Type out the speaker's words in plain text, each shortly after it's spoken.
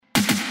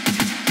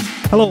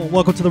Hello and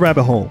welcome to The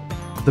Rabbit Hole,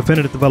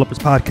 Definitive Developers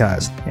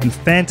Podcast in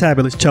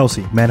fantabulous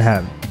Chelsea,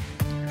 Manhattan.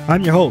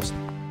 I'm your host,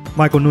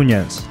 Michael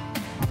Nunez.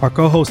 Our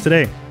co-host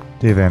today,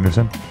 Dave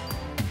Anderson.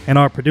 And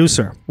our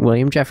producer,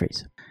 William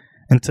Jeffries.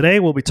 And today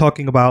we'll be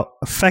talking about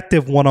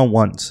effective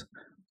one-on-ones.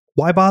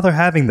 Why bother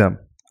having them?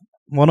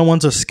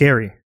 One-on-ones are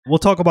scary. We'll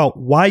talk about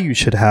why you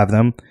should have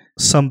them,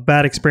 some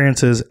bad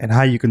experiences, and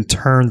how you can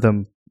turn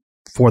them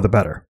for the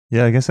better.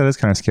 Yeah, I guess that is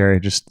kind of scary.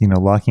 Just,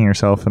 locking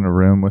yourself in a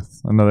room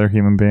with another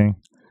human being.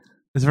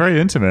 It's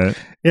very intimate.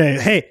 Yeah.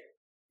 Hey,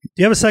 do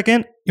you have a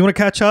second? You want to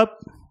catch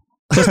up?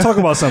 Let's talk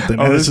about something.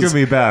 This is going to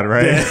be bad,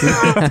 right?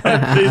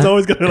 Yeah. He's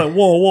always going to be like,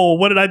 whoa,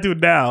 what did I do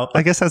now?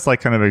 I guess that's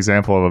like kind of an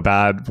example of a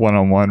bad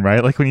one-on-one,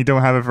 right? Like when you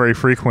don't have it very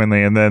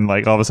frequently and then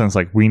like all of a sudden it's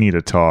like, we need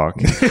to talk.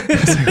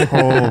 It's like,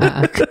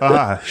 oh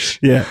gosh.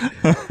 Yeah.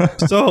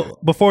 So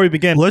before we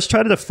begin, let's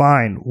try to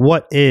define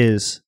what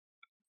is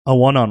a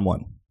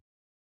one-on-one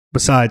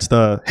besides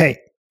the, hey,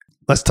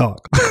 let's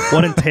talk.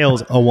 What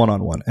entails a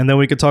one-on-one? And then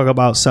we could talk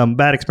about some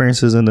bad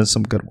experiences and then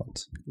some good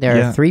ones.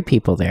 There are three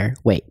people there.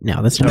 Wait,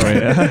 no, that's not right.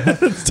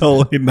 It's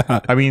totally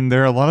not. I mean,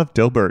 there are a lot of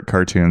Dilbert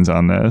cartoons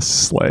on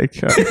this. Like,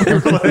 we were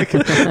like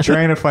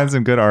trying to find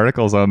some good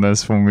articles on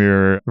this when we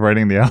were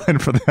writing the outline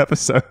for the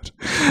episode.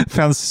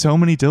 Found so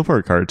many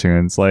Dilbert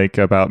cartoons like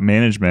about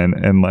management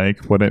and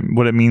like what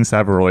it means to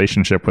have a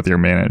relationship with your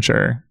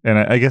manager. And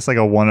I guess like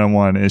a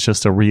one-on-one is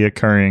just a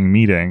reoccurring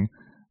meeting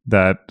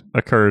that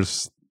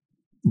occurs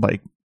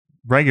like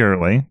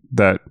regularly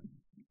that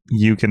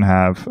you can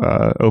have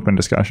open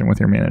discussion with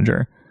your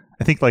manager.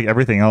 I think like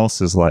everything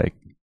else is like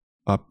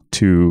up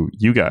to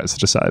you guys to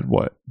decide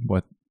what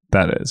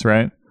that is,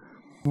 right?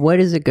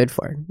 What is it good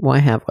for? Why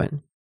have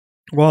one?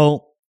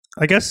 Well,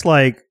 I guess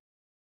like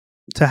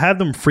to have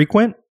them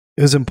frequent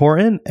is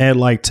important, and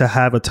like to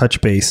have a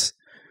touch base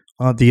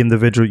on the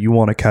individual you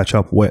want to catch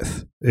up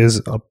with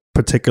is a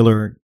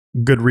particular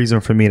good reason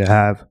for me to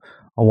have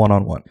a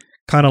one-on-one.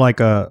 Kind of like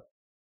a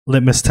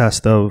litmus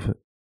test of,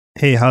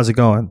 hey, how's it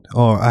going?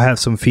 Or I have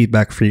some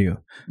feedback for you.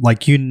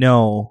 Like,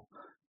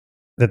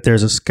 that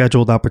there's a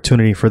scheduled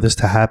opportunity for this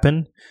to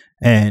happen.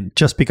 And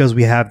just because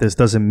we have this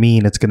doesn't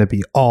mean it's going to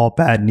be all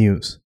bad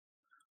news.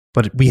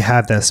 But we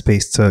have that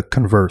space to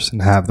converse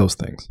and have those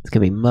things. It's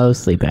going to be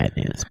mostly bad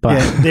news.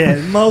 But yeah,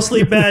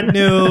 mostly bad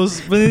news.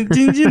 But,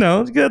 you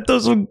got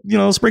those,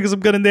 sprinkle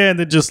some good in there and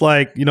then just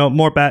like,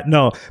 more bad.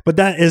 No, but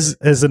that is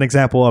an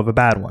example of a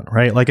bad one,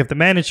 right? Like if the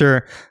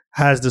manager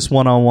has this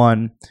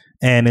one-on-one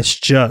and it's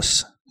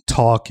just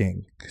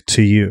talking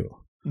to you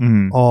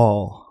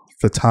all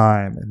the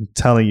time and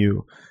telling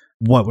you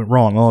what went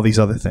wrong, all these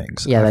other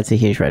things. Yeah, that's a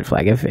huge red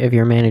flag. If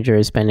your manager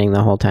is spending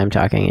the whole time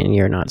talking and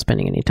you're not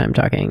spending any time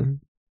talking,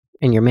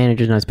 and your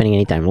manager's not spending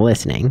any time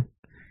listening.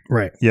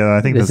 Right. Yeah,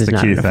 I think that's the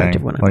key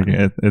thing.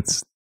 Like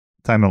it's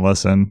time to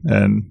listen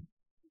and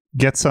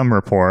get some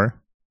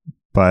rapport,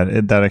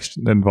 but that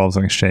involves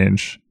an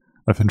exchange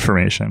of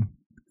information.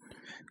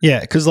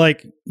 Yeah, because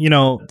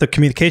the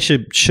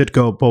communication should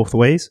go both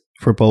ways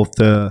for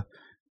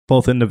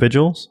both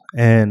individuals,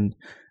 and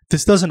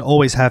this doesn't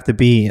always have to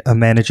be a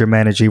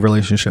manager-managee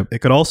relationship. It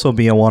could also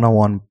be a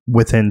one-on-one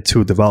within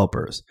two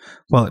developers.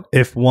 But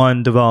if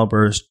one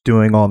developer is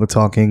doing all the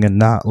talking and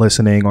not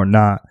listening or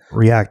not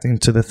reacting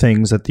to the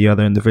things that the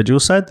other individual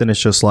said, then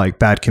it's just like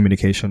bad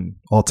communication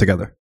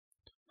altogether.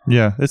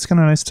 Yeah, it's kind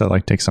of nice to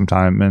like take some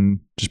time and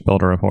just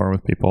build a rapport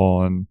with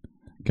people and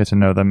get to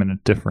know them in a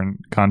different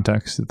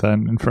context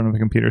than in front of a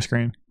computer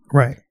screen.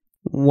 Right.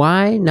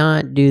 Why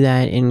not do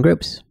that in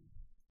groups?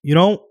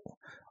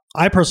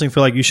 I personally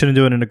feel like you shouldn't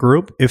do it in a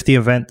group if the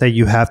event that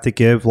you have to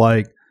give,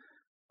 like,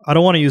 I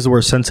don't want to use the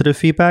word sensitive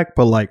feedback,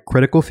 but like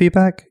critical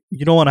feedback,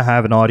 you don't want to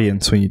have an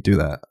audience when you do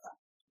that.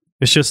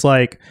 It's just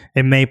like,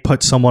 it may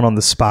put someone on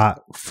the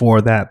spot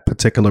for that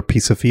particular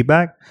piece of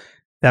feedback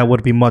that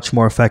would be much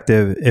more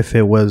effective if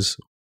it was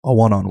a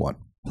one-on-one.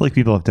 I feel like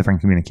people have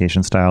different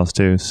communication styles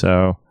too.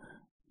 So,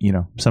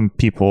 some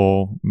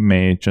people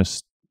may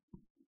just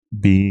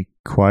be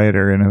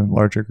quieter in a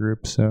larger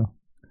group. So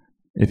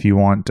if you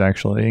want to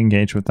actually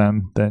engage with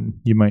them,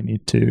 then you might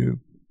need to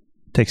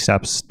take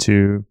steps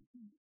to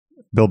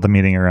build the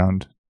meeting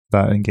around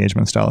that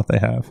engagement style that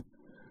they have.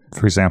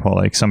 For example,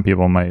 like some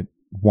people might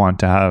want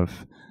to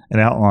have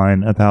an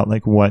outline about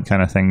like what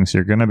kind of things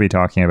you're going to be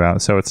talking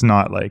about. So it's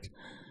not like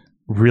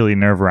really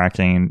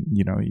nerve-wracking.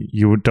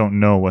 You don't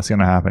know what's going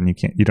to happen.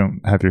 You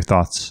don't have your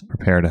thoughts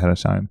prepared ahead of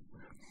time.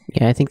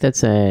 Yeah, I think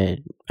that's a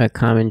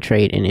common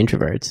trait in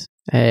introverts.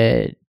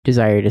 A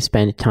desire to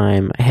spend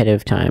time ahead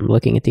of time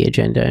looking at the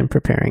agenda and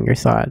preparing your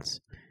thoughts.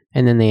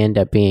 And then they end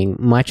up being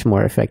much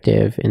more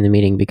effective in the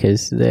meeting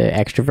because the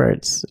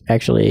extroverts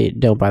actually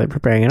don't bother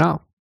preparing at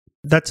all.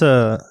 That's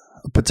a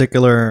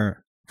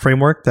particular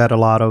framework that a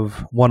lot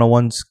of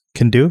one-on-ones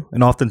can do.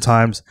 And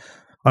oftentimes,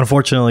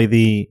 unfortunately,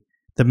 the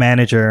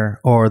manager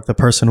or the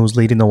person who's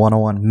leading the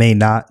one-on-one may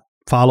not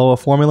follow a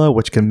formula,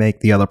 which can make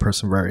the other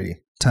person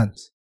very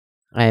tense.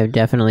 I have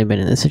definitely been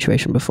in this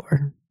situation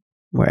before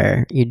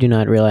where you do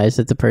not realize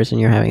that the person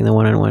you're having the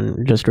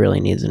one-on-one just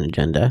really needs an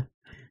agenda.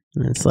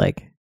 And it's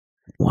like,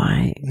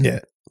 why? Yeah.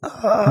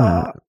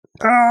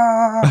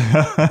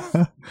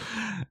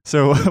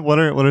 So what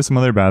are some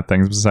other bad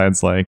things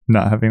besides like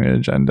not having an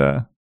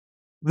agenda?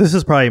 This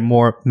is probably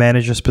more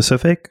manager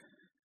specific,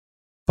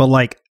 but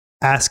like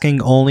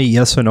asking only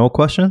yes or no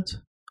questions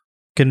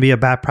can be a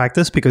bad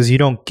practice because you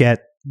don't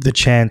get the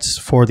chance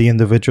for the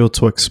individual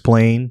to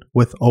explain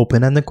with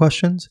open-ended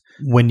questions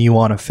when you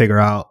want to figure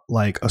out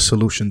like a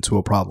solution to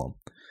a problem.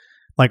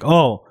 Like,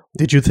 oh,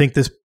 did you think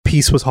this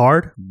piece was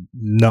hard?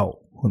 No.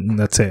 And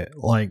that's it.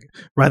 Like,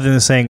 rather than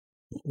saying,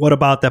 what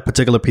about that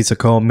particular piece of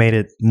code made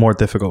it more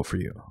difficult for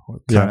you?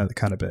 Kind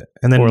of bit.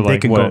 And then or they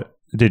like, can what, go,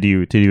 did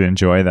you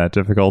enjoy that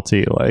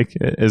difficulty? Like,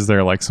 is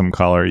there like some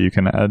color you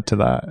can add to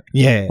that?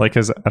 yeah. Like,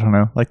 cause I don't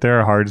know, like there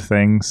are hard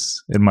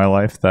things in my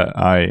life that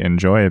I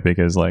enjoy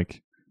because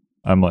like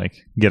I'm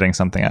like getting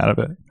something out of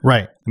it.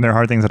 Right. And there are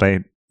hard things that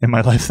in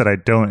my life that I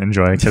don't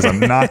enjoy because I'm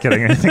not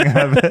getting anything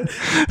out of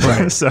it.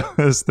 Right. So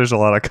there's a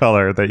lot of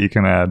color that you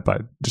can add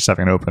by just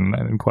having an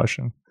open-ended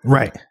question.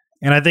 Right.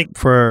 And I think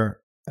for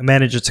a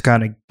manager to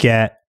kind of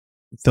get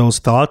those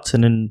thoughts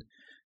and in,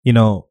 you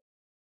know,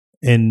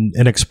 in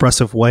an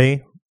expressive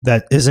way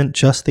that isn't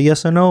just the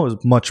yes or no is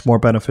much more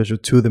beneficial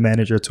to the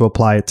manager to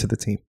apply it to the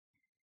team.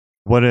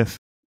 What if,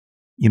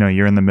 you know,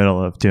 you're in the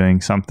middle of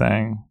doing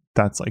something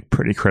that's like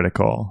pretty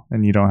critical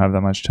and you don't have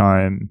that much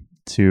time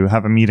to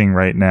have a meeting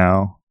right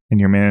now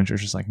and your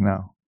manager's just like,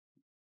 no,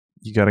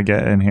 you got to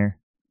get in here.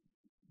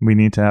 We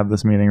need to have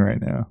this meeting right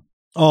now.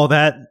 Oh,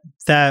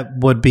 that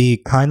would be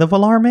kind of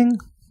alarming.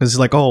 It's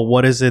like, oh,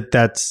 what is it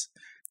that's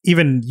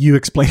even you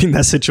explaining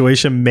that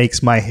situation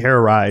makes my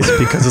hair rise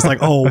because it's like,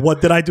 oh,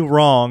 what did I do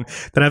wrong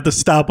that I have to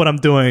stop what I'm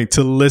doing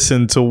to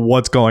listen to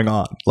what's going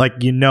on? Like,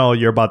 you know,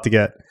 you're about to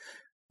get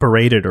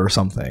berated or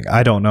something.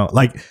 I don't know.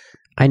 Like,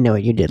 I know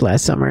what you did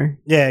last summer.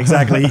 yeah,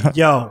 exactly.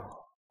 Yo,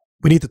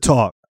 we need to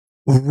talk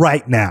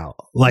right now.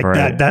 Like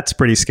right. That's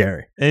pretty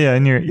scary. Yeah,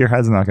 and your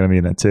head's not going to be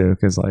in it too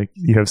because like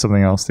you have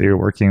something else that you're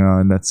working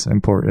on that's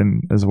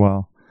important as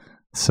well.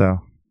 So,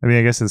 I mean,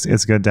 I guess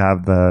it's good to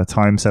have the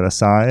time set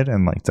aside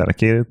and like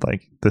dedicated.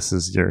 Like this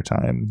is your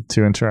time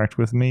to interact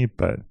with me.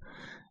 But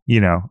you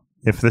know,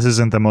 if this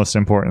isn't the most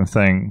important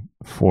thing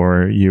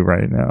for you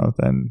right now,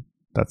 then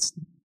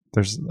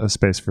there's a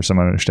space for some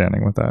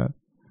understanding with that.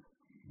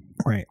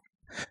 Right.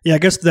 Yeah, I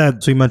guess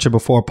that we mentioned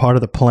before, part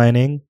of the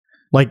planning,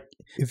 like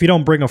if you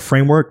don't bring a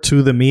framework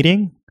to the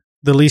meeting,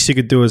 the least you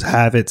could do is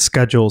have it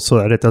scheduled so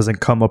that it doesn't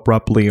come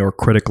abruptly or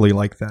critically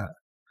like that.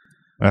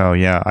 Oh,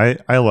 yeah.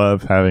 I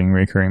love having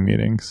recurring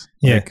meetings.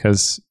 Yeah.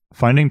 Because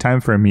finding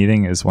time for a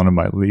meeting is one of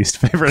my least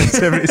favorite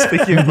activities.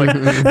 Speaking of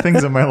like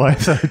things in my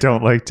life that I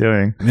don't like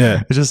doing.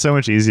 Yeah. It's just so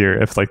much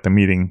easier if like the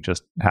meeting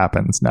just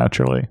happens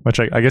naturally, which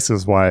I guess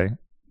is why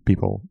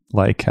people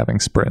like having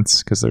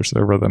sprints because there's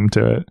a rhythm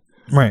to it.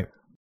 Right.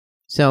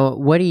 So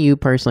what do you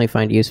personally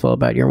find useful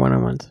about your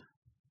one-on-ones?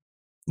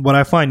 What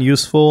I find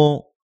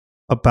useful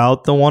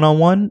about the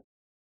one-on-one,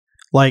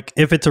 like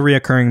if it's a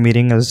reoccurring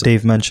meeting, as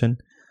Dave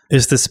mentioned,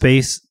 is the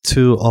space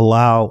to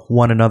allow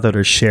one another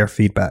to share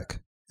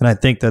feedback. And I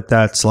think that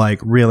that's like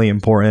really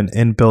important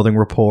in building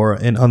rapport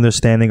and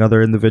understanding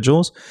other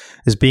individuals,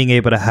 is being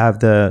able to have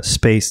the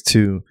space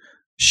to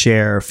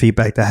share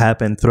feedback that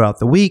happened throughout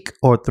the week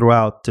or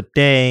throughout the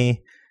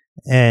day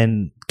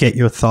and get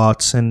your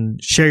thoughts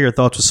and share your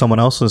thoughts with someone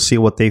else and see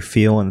what they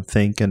feel and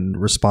think and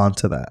respond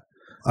to that.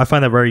 I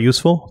find that very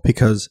useful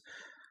because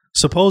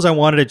suppose I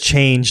wanted to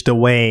change the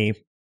way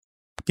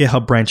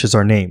GitHub branches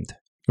are named.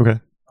 Okay.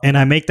 And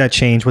I make that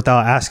change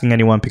without asking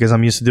anyone because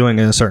I'm used to doing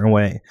it in a certain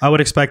way. I would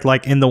expect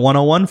like in the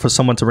one-on-one for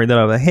someone to bring that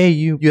up. Like, hey,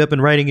 you have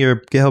been writing your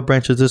GitHub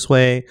branches this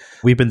way.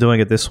 We've been doing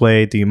it this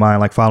way. Do you mind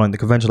like following the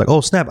convention? Like,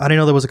 oh, snap. I didn't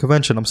know there was a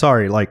convention. I'm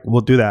sorry. Like,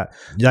 we'll do that.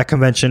 That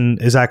convention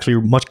is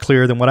actually much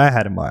clearer than what I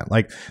had in mind.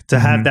 Like to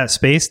have that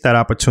space, that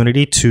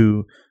opportunity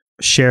to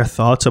share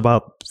thoughts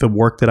about the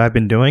work that I've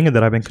been doing and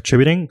that I've been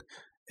contributing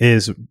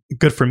is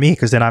good for me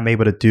because then I'm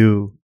able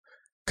to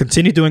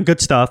continue doing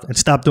good stuff and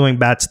stop doing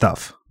bad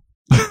stuff.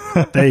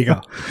 There you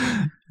go.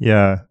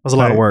 Yeah. That was a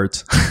lot of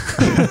words.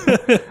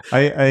 I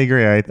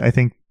agree. I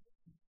think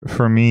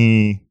for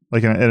me,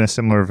 like in a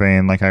similar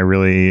vein, like I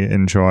really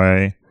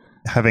enjoy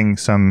having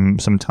some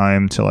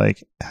time to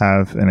like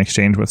have an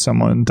exchange with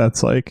someone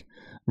that's like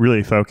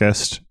really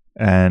focused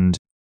and,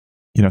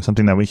 you know,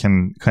 something that we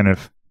can kind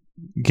of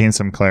gain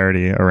some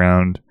clarity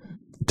around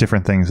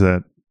different things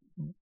that,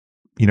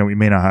 you know, we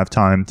may not have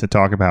time to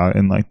talk about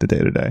in like the day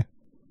to day.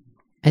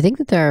 I think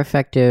that they're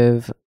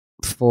effective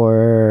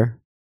for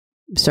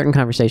certain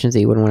conversations that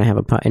you wouldn't want to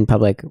have in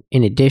public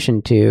in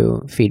addition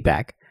to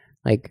feedback,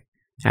 like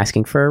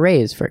asking for a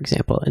raise, for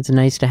example. It's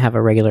nice to have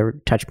a regular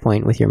touch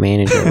point with your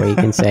manager where you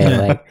can say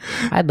like,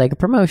 I'd like a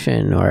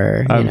promotion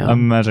or, you know. I'm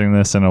imagining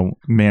this in a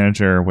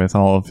manager with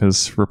all of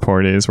his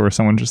reportees where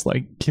someone just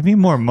like, give me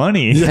more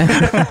money.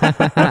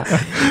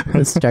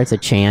 It starts a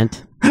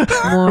chant.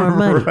 More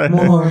money, right.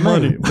 More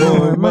money,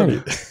 more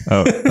money.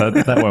 Oh,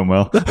 that went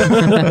well.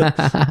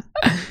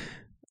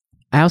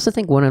 I also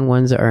think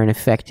one-on-ones are an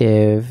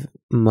effective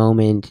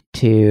moment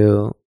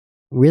to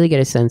really get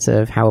a sense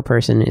of how a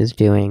person is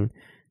doing.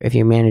 If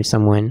you manage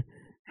someone,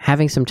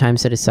 having some time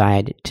set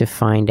aside to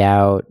find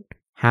out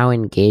how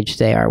engaged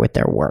they are with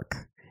their work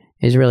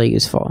is really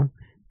useful,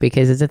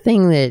 because it's a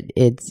thing that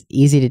it's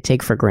easy to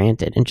take for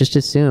granted and just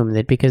assume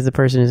that because the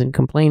person isn't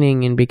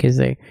complaining and because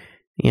they're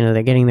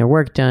getting their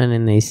work done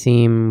and they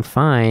seem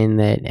fine,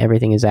 that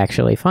everything is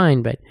actually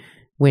fine. But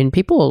when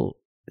people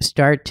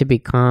start to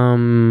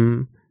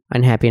become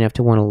unhappy enough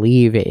to want to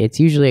leave, it's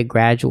usually a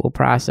gradual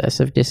process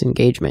of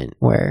disengagement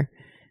where,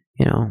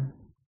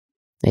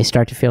 they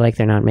start to feel like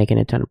they're not making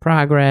a ton of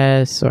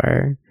progress,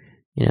 or,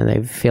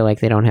 they feel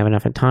like they don't have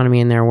enough autonomy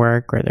in their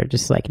work, or they're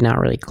just like not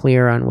really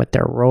clear on what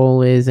their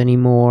role is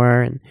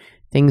anymore. And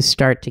things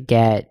start to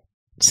get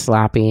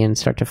sloppy and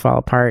start to fall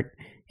apart.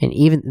 And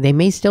even they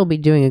may still be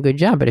doing a good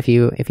job, but if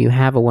you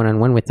have a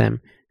one-on-one with them,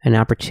 an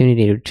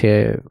opportunity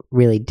to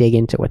really dig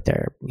into what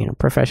their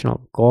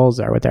professional goals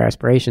are, what their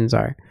aspirations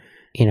are,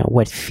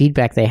 what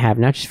feedback they have,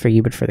 not just for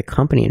you but for the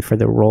company and for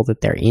the role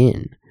that they're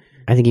in,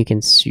 I think you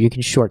can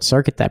short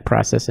circuit that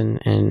process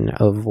and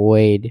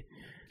avoid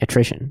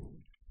attrition.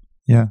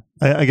 Yeah,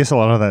 I guess a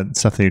lot of that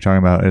stuff that you're talking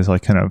about is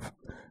like kind of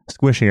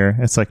squishier.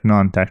 It's like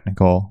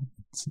non-technical.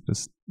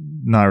 It's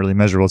not really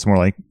measurable. It's more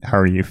like, how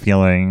are you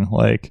feeling?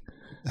 Like,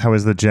 how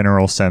is the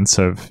general sense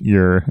of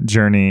your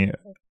journey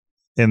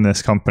in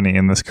this company,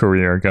 in this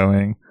career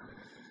going?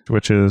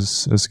 Which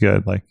is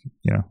good. Like,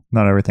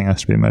 not everything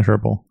has to be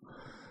measurable.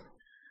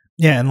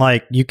 Yeah, and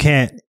like you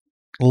can't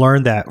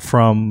learn that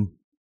from,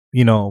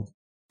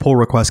 pull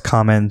request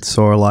comments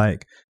or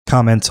like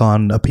comments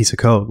on a piece of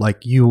code. Like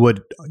you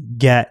would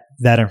get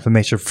that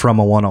information from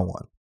a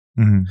one-on-one.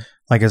 Mm-hmm.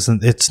 Like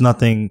it's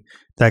nothing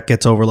that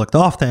gets overlooked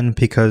often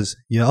because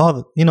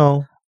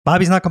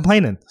Bobby's not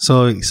complaining.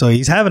 So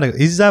he's having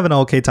an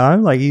okay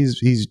time. Like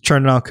he's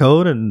churning out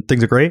code and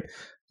things are great.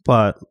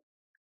 But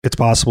it's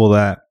possible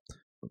that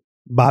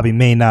Bobby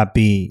may not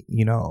be,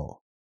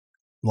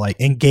 like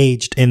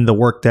engaged in the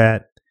work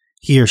that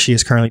he or she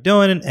is currently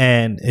doing,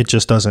 and it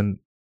just doesn't.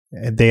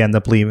 They end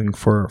up leaving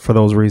for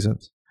those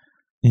reasons.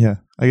 Yeah,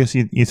 I guess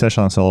you touched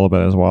on this a little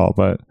bit as well,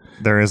 but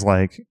there is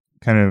like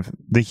kind of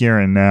the here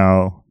and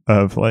now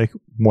of like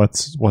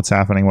what's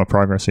happening, what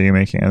progress are you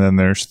making, and then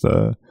there's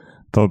the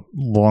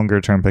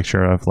longer term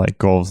picture of like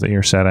goals that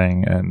you're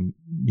setting and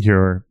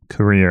your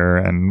career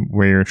and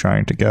where you're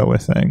trying to go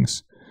with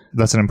things.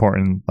 That's an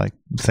important like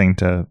thing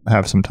to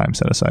have some time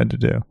set aside to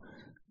do,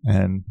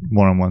 and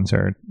one-on-ones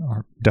are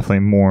definitely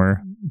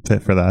more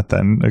fit for that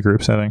than a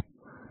group setting.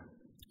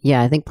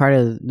 Yeah, I think part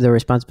of the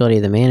responsibility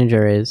of the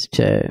manager is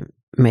to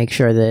make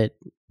sure that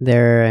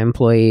their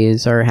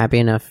employees are happy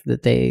enough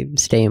that they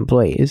stay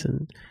employees.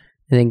 And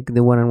I think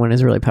the one-on-one is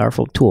a really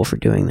powerful tool for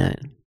doing that.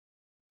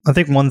 I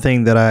think one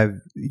thing that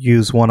I've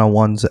used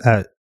one-on-ones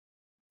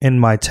in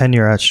my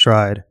tenure at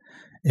Stride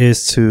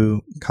is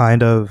to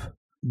kind of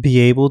be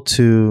able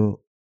to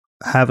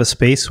have a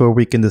space where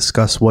we can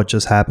discuss what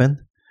just happened.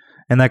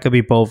 And that could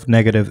be both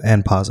negative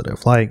and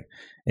positive. Like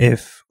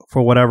if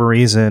for whatever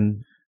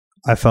reason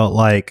I felt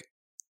like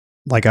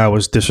I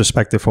was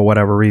disrespected for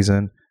whatever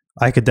reason,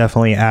 I could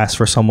definitely ask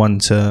for someone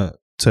to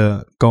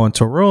go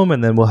into a room,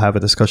 and then we'll have a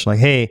discussion like,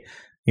 hey,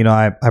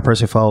 I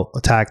personally felt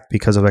attacked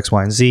because of X,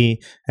 Y, and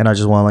Z, and I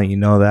just want to let you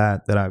know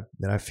that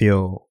I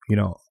feel,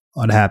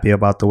 unhappy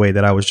about the way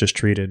that I was just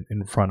treated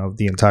in front of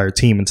the entire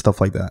team and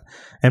stuff like that.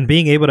 And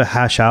being able to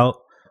hash out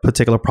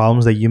particular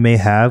problems that you may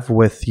have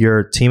with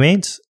your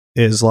teammates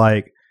is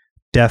like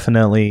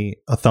definitely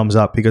a thumbs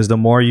up, because the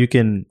more you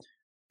can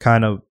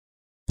kind of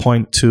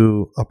point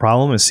to a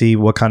problem and see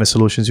what kind of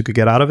solutions you could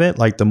get out of it,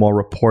 like the more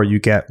rapport you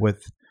get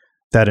with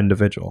that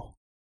individual.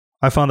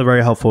 I found it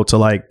very helpful to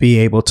like be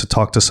able to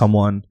talk to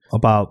someone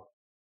about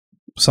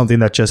something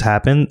that just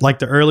happened. Like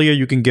the earlier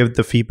you can give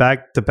the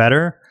feedback, the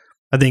better.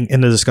 I think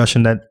in the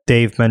discussion that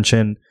Dave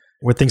mentioned,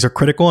 where things are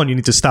critical and you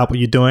need to stop what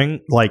you're doing,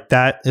 like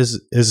that is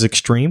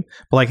extreme.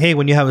 But like, hey,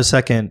 when you have a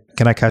second,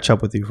 can I catch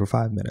up with you for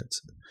 5 minutes?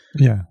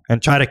 Yeah.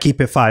 And try to keep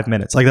it 5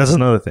 minutes. Like that's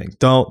another thing.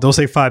 Don't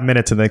say 5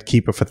 minutes and then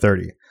keep it for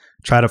 30.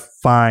 Try to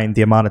find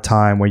the amount of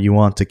time where you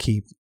want to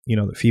keep,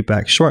 the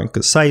feedback short and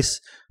concise,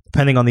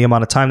 depending on the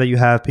amount of time that you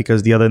have,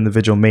 because the other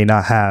individual may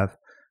not have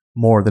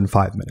more than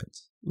 5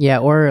 minutes. Yeah,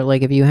 or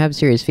like if you have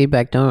serious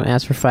feedback, don't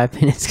ask for 5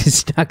 minutes because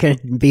it's not going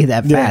to be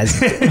that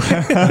fast.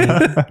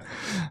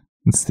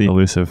 It's the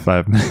elusive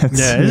 5 minutes.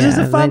 Yeah, it's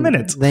just 5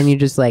 minutes. Then you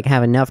just like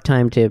have enough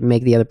time to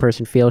make the other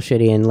person feel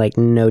shitty and like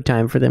no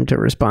time for them to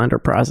respond or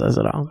process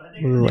at all.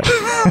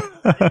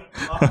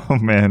 Oh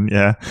man,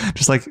 yeah.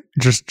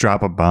 Just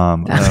drop a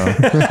bomb. Oh.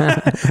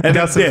 I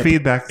got some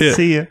feedback. Yeah.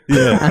 See you.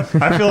 Yeah.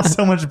 I feel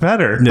so much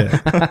better. Yeah.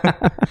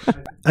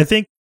 I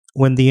think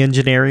when the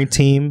engineering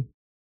team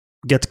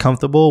gets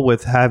comfortable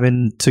with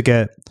having to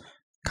get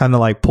kind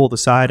of like pulled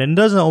aside, and it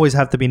doesn't always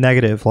have to be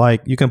negative.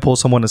 Like you can pull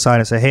someone aside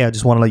and say, hey, I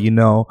just want to let you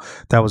know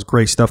that was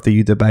great stuff that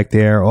you did back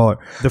there, or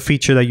the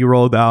feature that you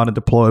rolled out and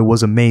deployed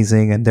was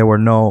amazing and there were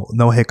no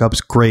hiccups.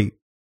 Great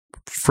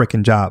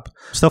freaking job.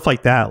 Stuff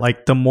like that.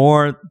 Like the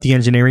more the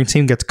engineering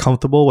team gets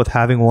comfortable with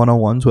having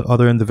one-on-ones with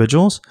other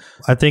individuals,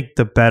 I think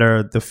the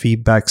better the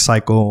feedback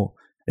cycle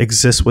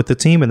exists with the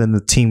team, and then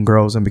the team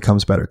grows and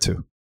becomes better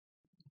too.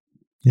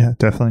 Yeah,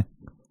 definitely.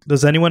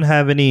 Does anyone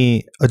have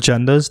any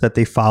agendas that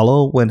they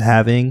follow when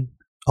having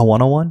a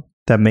one-on-one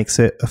that makes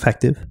it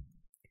effective?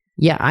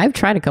 Yeah, I've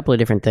tried a couple of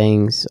different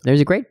things.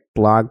 There's a great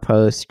blog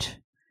post.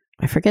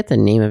 I forget the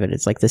name of it.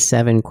 It's like the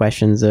 7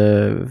 questions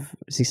of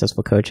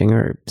successful coaching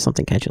or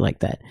something catchy like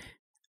that.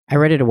 I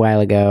read it a while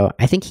ago.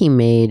 I think he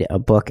made a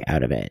book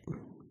out of it.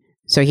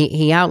 So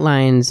he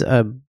outlines he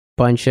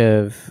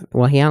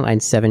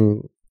outlines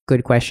 7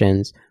 good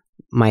questions.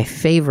 My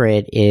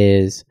favorite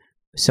is,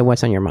 so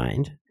what's on your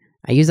mind?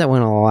 I use that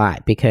one a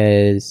lot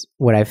because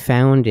what I've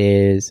found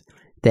is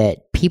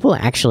that people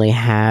actually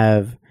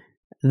have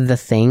the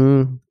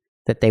thing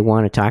that they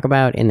want to talk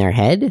about in their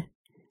head.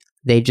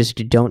 They just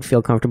don't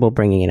feel comfortable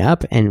bringing it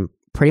up. And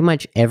pretty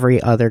much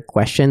every other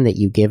question that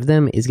you give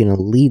them is going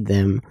to lead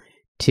them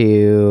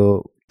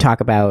to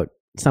talk about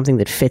something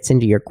that fits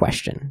into your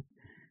question.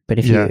 But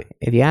if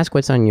you ask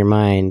what's on your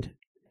mind,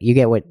 you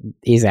get what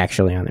is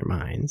actually on their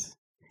minds.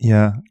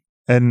 Yeah.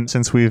 And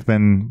since we've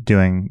been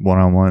doing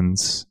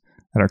one-on-ones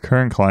at our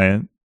current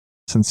client,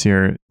 since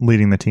you're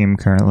leading the team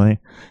currently,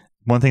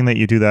 one thing that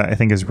you do that I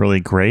think is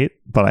really great,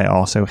 but I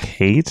also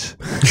hate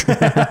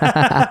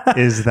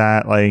is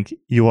that like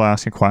you will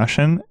ask a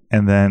question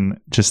and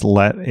then just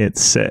let it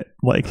sit.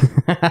 Like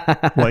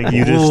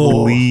you just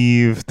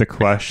leave the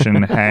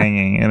question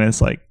hanging and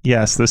it's like,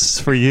 yes, this is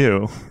for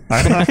you.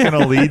 I'm not going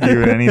to lead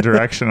you in any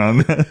direction on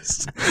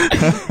this.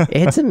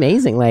 It's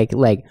amazing. Like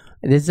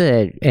this is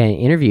an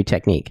interview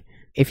technique.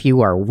 If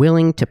you are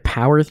willing to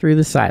power through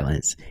the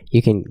silence,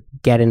 you can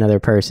get another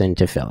person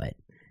to fill it.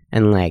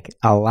 And like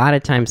a lot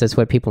of times that's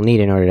what people need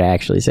in order to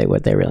actually say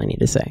what they really need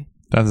to say.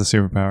 That's a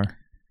superpower.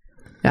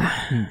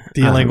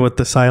 Dealing with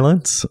the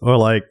silence, or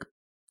like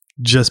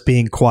just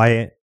being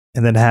quiet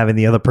and then having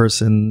the other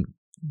person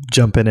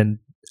jump in and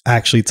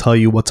actually tell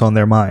you what's on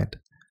their mind.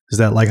 Is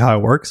that like how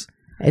it works?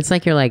 It's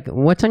like you're like,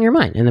 what's on your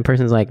mind? And the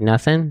person's like,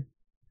 nothing.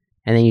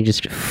 And then you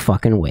just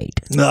fucking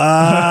wait.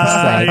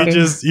 Like, I'm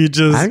just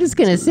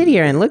going to sit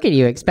here and look at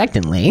you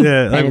expectantly.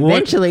 Yeah, like, and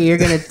eventually you're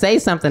going to say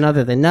something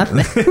other than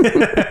nothing.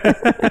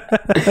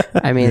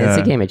 I mean, it's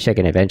a game of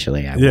chicken.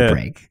 Eventually I will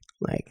break.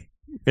 Like,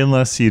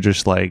 unless you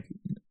just like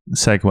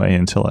segue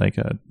into like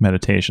a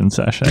meditation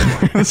session.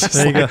 It's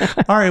just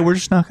like, all right, we're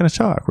just not going to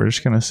talk. We're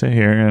just going to sit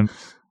here and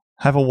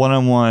have a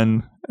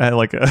one-on-one at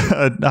like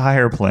a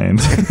higher plane.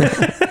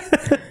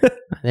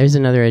 There's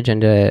another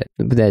agenda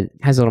that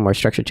has a little more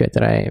structure to it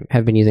that I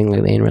have been using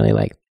lately and really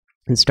like.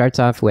 It starts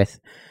off with,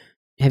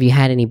 have you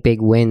had any big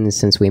wins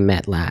since we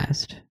met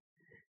last?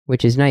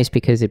 Which is nice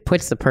because it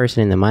puts the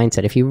person in the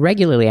mindset. If you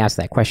regularly ask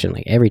that question,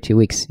 like every 2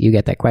 weeks you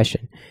get that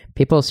question,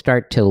 people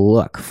start to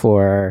look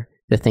for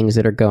the things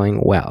that are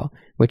going well,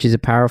 which is a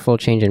powerful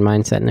change in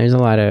mindset. And there's a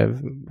lot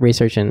of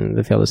research in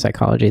the field of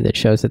psychology that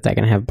shows that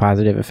can have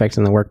positive effects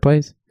in the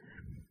workplace.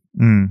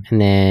 And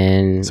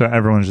then so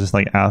everyone's just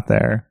like out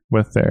there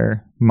with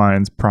their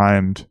minds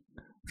primed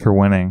for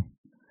winning.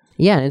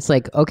 Yeah, and it's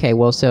like, okay,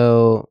 well,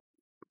 so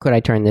could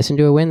I turn this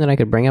into a win that I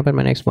could bring up in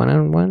my next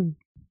one-on-one?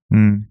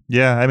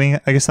 Yeah, I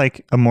mean, I guess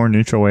like a more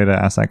neutral way to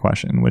ask that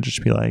question would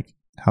just be like,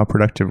 how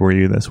productive were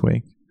you this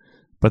week?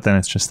 But then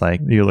it's just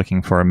like you're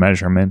looking for a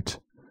measurement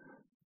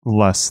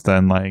less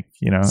than like,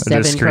 a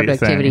 7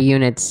 productivity thing.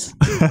 Units.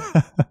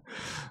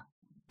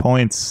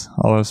 Points,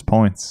 all those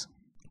points.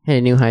 Hit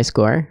a new high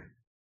score.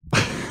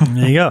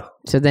 There you go.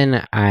 So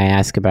then I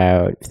ask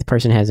about if the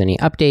person has any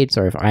updates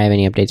or if I have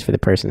any updates for the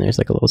person. There's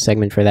like a little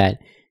segment for that.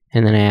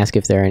 And then I ask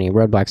if there are any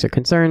roadblocks or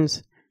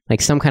concerns,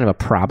 like some kind of a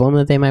problem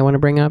that they might want to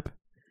bring up.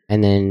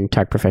 And then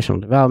talk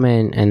professional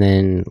development. And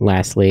then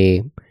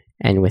lastly,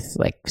 and with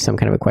like some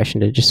kind of a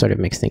question to just sort of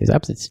mix things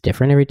up. It's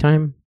different every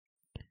time.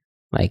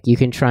 Like you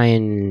can try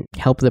and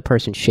help the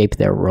person shape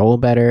their role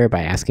better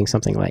by asking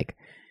something like,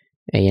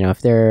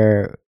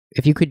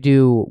 if you could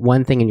do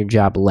one thing in your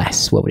job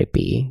less, what would it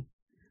be?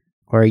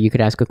 Or you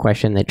could ask a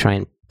question that try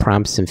and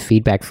prompt some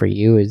feedback for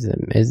you as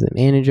the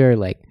manager.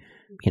 Like,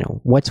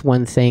 what's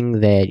one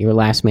thing that your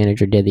last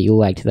manager did that you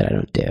liked that I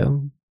don't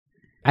do?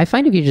 I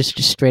find if you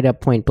just straight up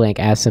point blank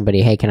ask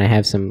somebody, hey, can I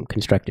have some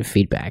constructive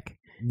feedback?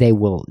 They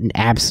will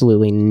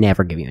absolutely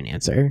never give you an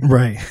answer.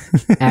 Right.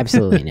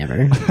 Absolutely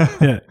never.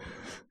 Yeah.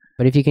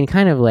 But if you can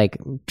kind of like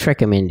trick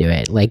them into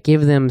it, like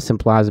give them some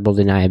plausible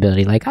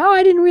deniability, like, oh,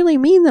 I didn't really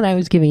mean that I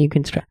was giving you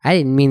I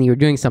didn't mean that you were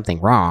doing something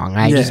wrong.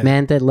 I just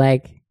meant that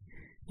like,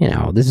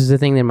 this is the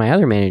thing that my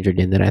other manager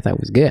did that I thought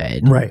was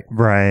good. Right.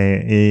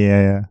 Right.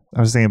 Yeah. I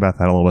was thinking about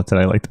that a little bit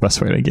today. Like the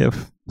best way to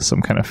give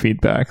some kind of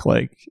feedback.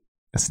 Like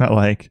it's not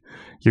like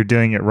you're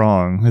doing it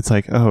wrong. It's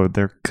like, oh,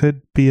 there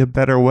could be a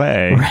better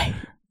way. Right.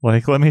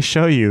 Like, let me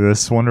show you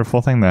this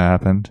wonderful thing that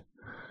happened.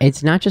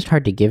 It's not just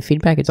hard to give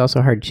feedback. It's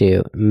also hard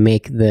to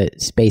make the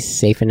space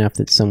safe enough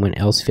that someone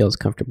else feels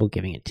comfortable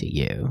giving it to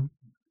you.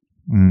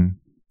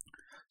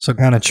 So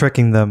kind of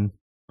tricking them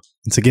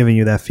into giving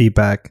you that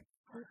feedback.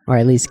 Or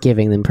at least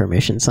giving them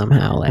permission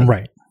somehow. Like,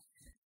 right.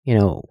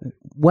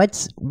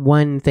 What's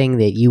one thing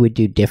that you would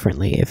do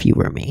differently if you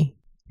were me?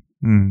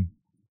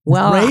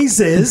 Well,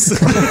 raises.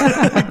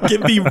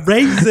 Give me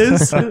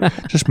raises.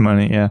 Just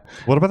money, yeah.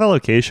 What about the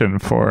location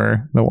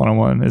for the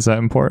one-on-one? Is that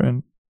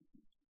important?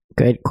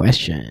 good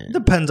question.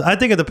 Depends. I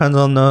think it depends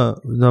on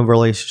the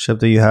relationship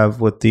that you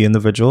have with the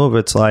individual. If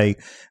it's like,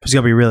 if it's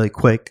going to be really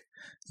quick,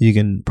 you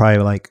can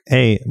probably like,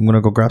 hey, I'm going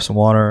to go grab some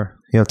water.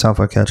 You have time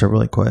for a catch up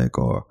really quick.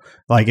 Or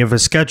like if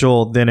it's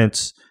scheduled, then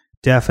it's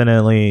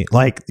definitely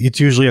like, it's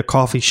usually a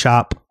coffee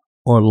shop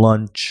or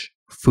lunch.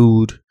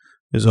 Food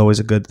is always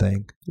a good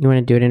thing. You want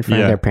to do it in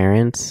front of their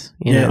parents?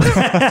 You know?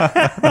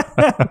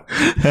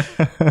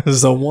 This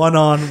is a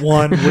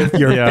one-on-one with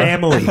your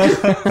family.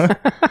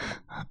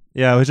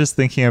 Yeah, I was just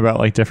thinking about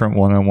like different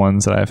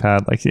one-on-ones that I've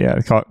had. Like,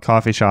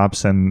 coffee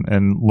shops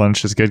and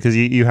lunch is good because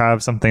you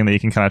have something that you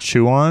can kind of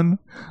chew on,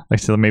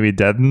 like to maybe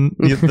deaden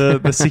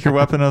the secret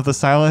weapon of the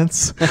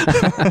silence.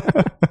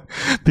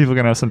 People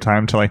can have some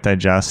time to like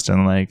digest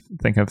and like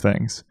think of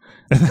things.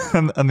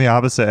 And on the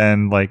opposite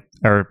end, like,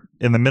 or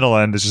in the middle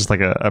end is just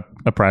like a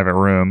private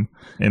room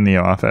in the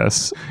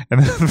office.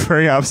 And the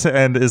very opposite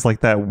end is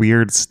like that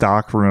weird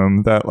stock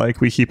room that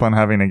like we keep on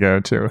having to go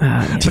to.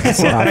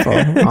 It's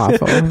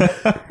awful.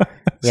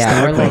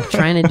 Yeah, or like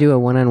trying to do a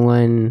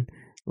one-on-one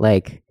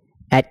like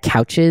at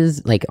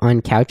couches, like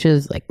on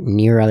couches, like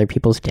near other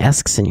people's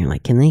desks. And you're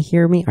like, can they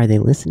hear me? Are they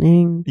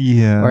listening?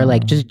 Yeah. Or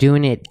like just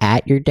doing it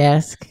at your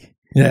desk.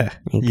 Yeah.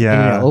 Like,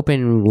 yeah. In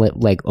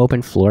an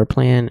open floor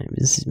plan.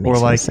 Or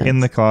like in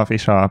the coffee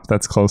shop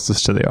that's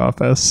closest to the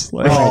office.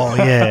 Like, oh,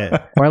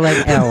 yeah. Or like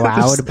at a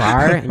loud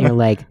bar and you're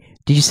like,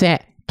 did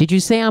you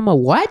say I'm a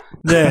what?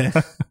 Yeah.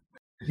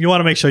 You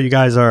want to make sure you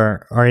guys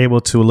are able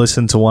to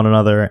listen to one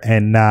another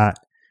and not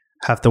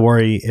have to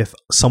worry if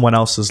someone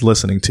else is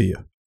listening to you.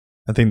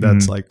 I think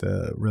that's like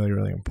the really,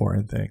 really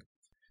important thing.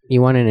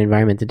 You want an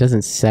environment that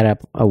doesn't set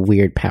up a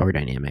weird power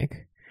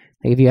dynamic.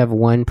 Like if you have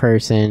one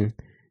person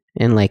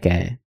in like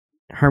a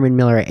Herman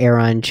Miller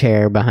Aeron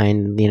chair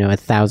behind,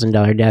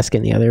 $1,000 desk,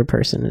 and the other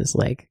person is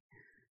like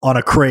on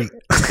a crate,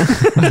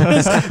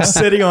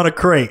 sitting on a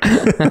crate.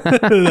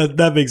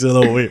 that makes it a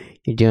little weird.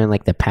 You're doing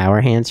like the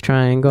power hands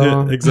triangle.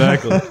 Yeah,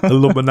 exactly.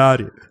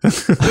 Illuminati.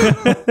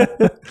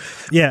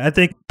 Yeah, I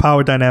think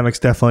power dynamics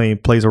definitely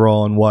plays a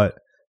role in what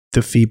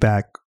the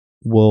feedback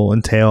will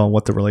entail and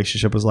what the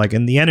relationship is like,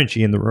 and the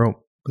energy in the room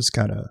is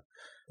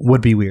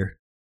would be weird.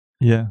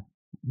 Yeah.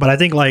 But I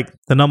think like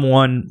the number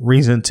one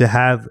reason to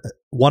have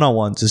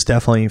one-on-ones is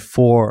definitely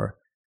for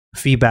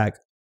feedback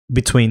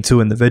between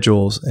two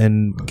individuals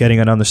and getting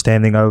an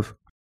understanding of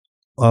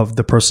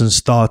the person's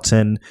thoughts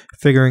and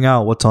figuring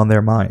out what's on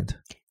their mind.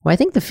 Well, I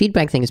think the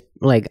feedback thing is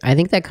like, I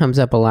think that comes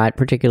up a lot,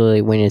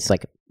 particularly when it's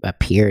like a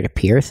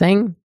peer-to-peer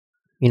thing,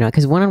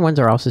 because one-on-ones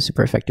are also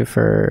super effective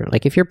for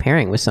like if you're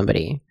pairing with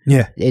somebody.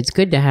 Yeah. It's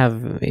good to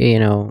have,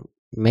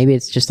 maybe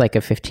it's just like a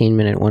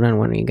 15-minute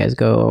one-on-one where you guys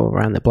go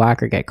around the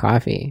block or get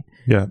coffee.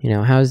 Yeah.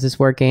 How is this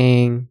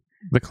working?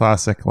 The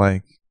classic,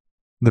 like,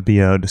 the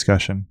BO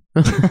discussion.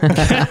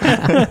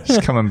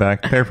 Just coming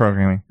back. Pair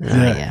programming.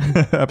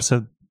 Yeah.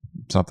 Episode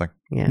something.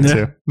 Yeah.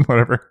 2.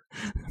 Whatever.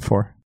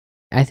 4.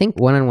 I think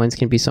one-on-ones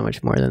can be so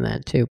much more than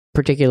that, too.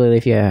 Particularly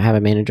if you have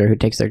a manager who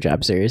takes their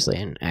job seriously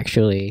and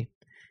actually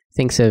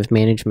thinks of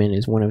management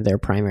as one of their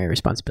primary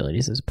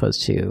responsibilities as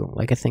opposed to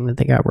like a thing that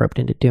they got roped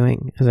into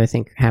doing, as I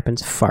think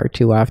happens far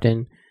too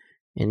often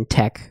in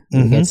tech.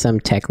 You get some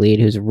tech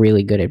lead who's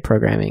really good at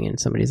programming and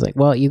somebody's like,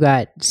 well, you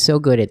got so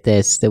good at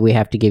this that we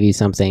have to give you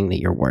something that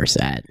you're worse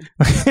at.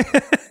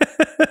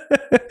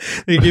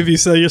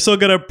 You're so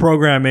good at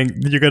programming,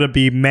 you're going to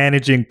be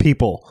managing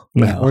people.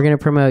 Yeah, we're going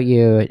to promote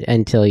you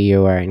until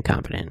you are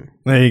incompetent.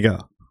 There you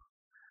go.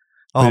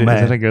 Oh, wait,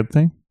 man. Is that a good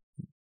thing?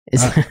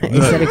 Is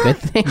that a good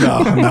thing?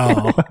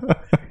 No.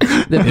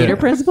 The Peter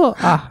principle?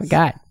 Oh,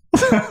 God.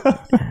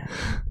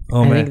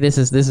 I think this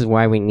is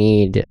why we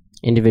need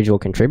individual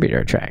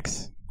contributor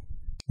tracks.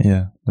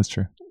 Yeah, that's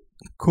true.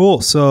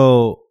 Cool.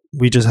 So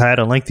we just had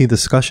a lengthy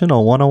discussion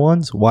on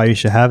one-on-ones, why you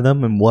should have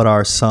them, and what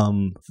are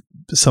some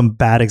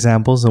bad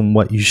examples and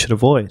what you should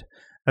avoid.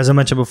 As I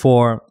mentioned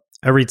before,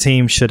 every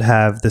team should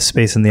have the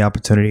space and the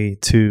opportunity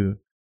to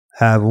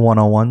have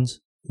one-on-ones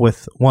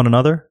with one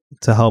another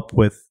to help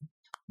with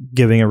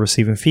giving and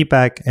receiving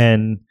feedback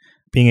and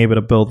being able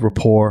to build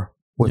rapport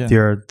with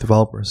your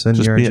developers and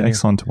just your be engineers.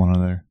 excellent to one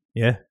another.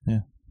 Yeah. Yeah.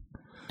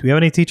 Do we have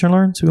any teacher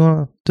learns we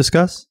want to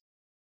discuss?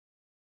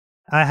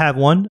 I have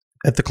one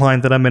at the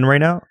client that I'm in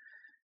right now.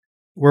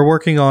 We're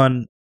working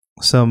on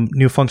some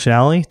new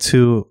functionality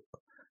to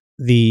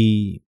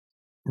the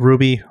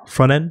Ruby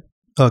front end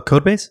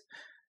code base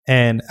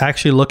and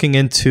actually looking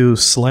into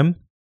Slim,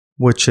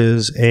 which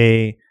is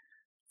a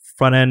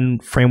front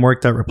end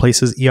framework that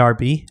replaces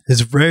ERB.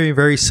 Is very,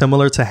 very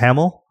similar to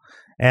Haml.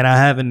 And I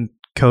haven't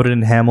coded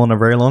in Haml in a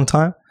very long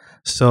time.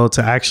 So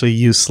to actually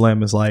use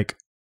Slim is like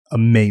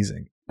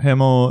amazing.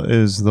 Haml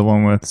is the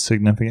one with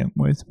significant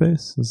white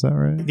space. Is that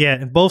right?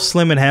 Yeah, both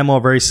Slim and Haml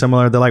are very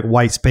similar. They're like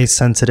white space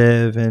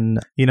sensitive, and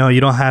you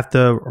don't have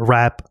to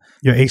wrap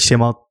your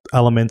HTML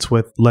elements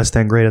with less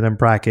than greater than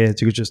brackets.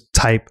 You could just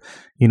type,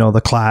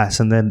 the class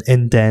and then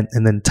indent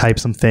and then type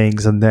some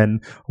things and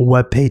then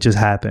web pages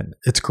happen.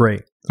 It's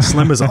great.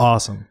 Slim is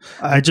awesome.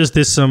 I just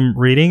did some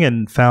reading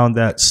and found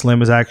that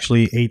Slim is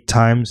actually 8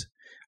 times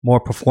more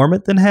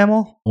performant than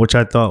Hamel, which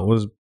I thought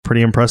was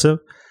pretty impressive.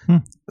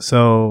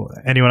 So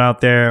anyone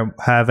out there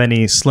have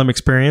any Slim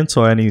experience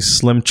or any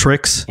Slim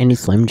tricks? Any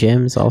Slim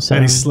Jims also?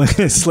 Any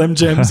Slim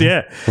Jims?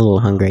 Yeah. A little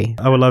hungry.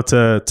 I would love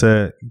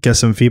to get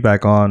some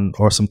feedback on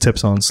or some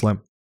tips on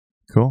Slim.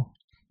 Cool.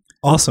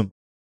 Awesome.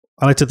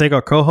 I'd like to thank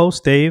our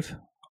co-host, Dave.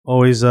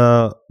 Always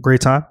a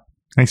great time.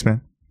 Thanks,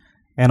 man.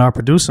 And our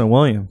producer,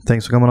 William.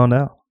 Thanks for coming on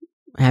down.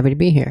 Happy to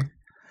be here.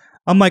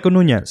 I'm Michael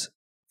Nunez.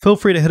 Feel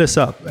free to hit us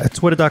up at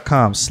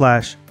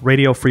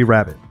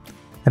twitter.com/RadioFreeRabbit.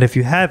 And if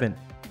you haven't,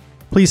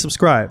 please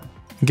subscribe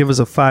and give us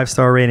a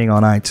 5-star rating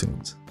on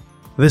iTunes.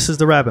 This is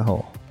The Rabbit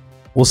Hole.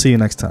 We'll see you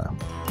next time.